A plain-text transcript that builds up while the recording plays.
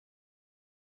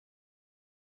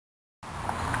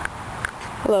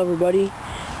Hello everybody,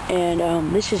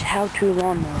 and this is how to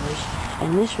lawnmowers.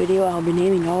 In this video I'll be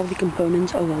naming all of the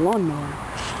components of a lawnmower.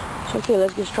 So okay,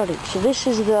 let's get started. So this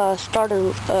is the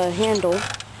starter handle,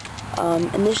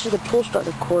 and this is the pull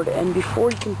starter cord, and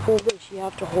before you can pull this you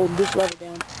have to hold this lever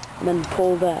down and then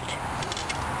pull that.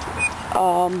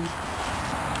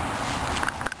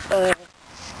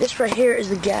 This right here is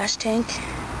the gas tank.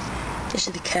 This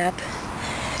is the cap.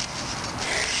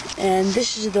 And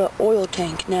this is the oil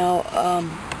tank. Now,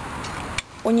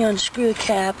 when you unscrew the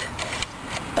cap,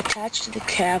 attached to the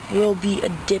cap will be a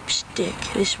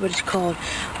dipstick. This is what it's called.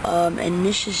 And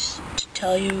this is to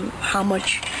tell you how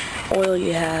much oil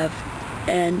you have,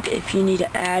 and if you need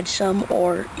to add some,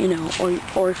 or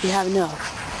or if you have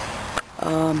enough.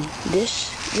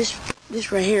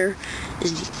 This right here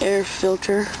is the air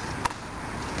filter.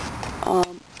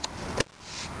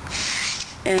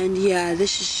 And yeah,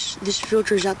 this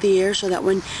filters out the air so that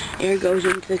when air goes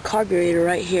into the carburetor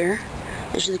right here,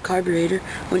 this is the carburetor,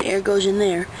 when air goes in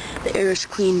there, the air is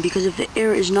clean, because if the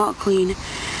air is not clean,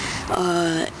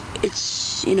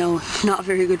 it's, not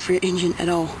very good for your engine at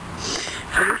all.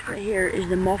 So this right here is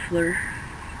the muffler.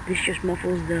 This just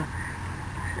muffles the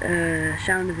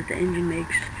sound that the engine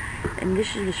makes. And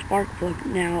this is the spark plug.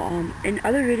 Now, in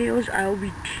other videos, I will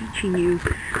be teaching you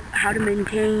how to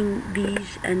maintain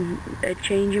these and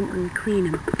change them and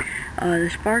clean them. The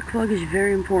spark plug is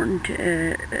very important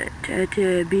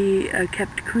to be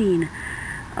kept clean,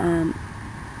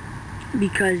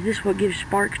 because this is what gives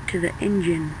spark to the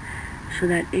engine so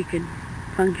that it could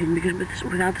function. Because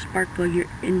without the spark plug, your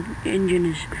engine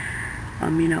is,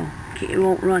 it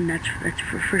won't run. That's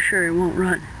for sure. It won't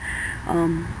run.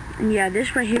 And yeah,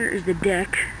 this right here is the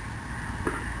deck.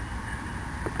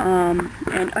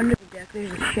 And under the deck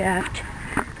there's a shaft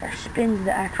that spins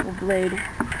the actual blade.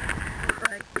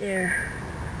 Right there.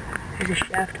 There's a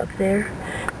shaft up there.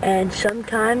 And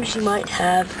sometimes you might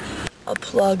have a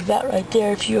plug, that right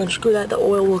there. If you unscrew that, the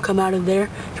oil will come out of there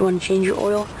if you want to change your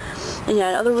oil. And yeah,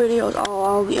 in other videos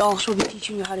I'll also be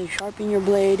teaching you how to sharpen your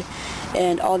blade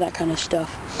and all that kind of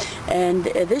stuff. And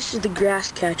this is the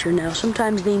grass catcher. Now,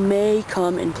 sometimes they may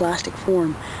come in plastic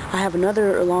form. I have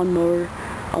another lawnmower,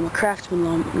 a Craftsman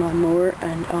lawnmower,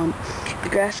 and the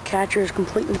grass catcher is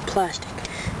completely plastic.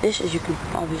 This, as you can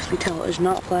obviously tell, is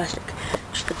not plastic.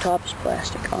 Just the top is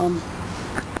plastic.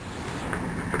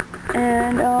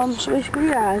 So basically,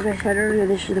 yeah, as I said earlier,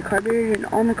 this is the carburetor, and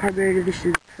on the carburetor, this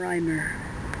is the primer.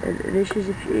 This is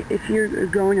if you're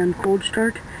going on cold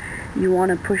start, you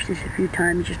want to push this a few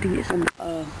times just to get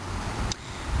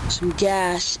some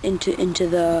gas into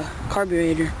the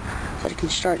carburetor so that it can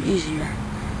start easier.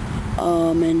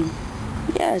 And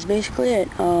yeah, that's basically it.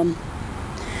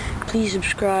 Please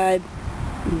subscribe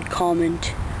and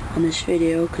comment on this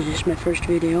video, because this is my first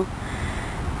video.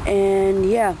 And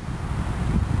yeah,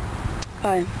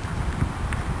 bye.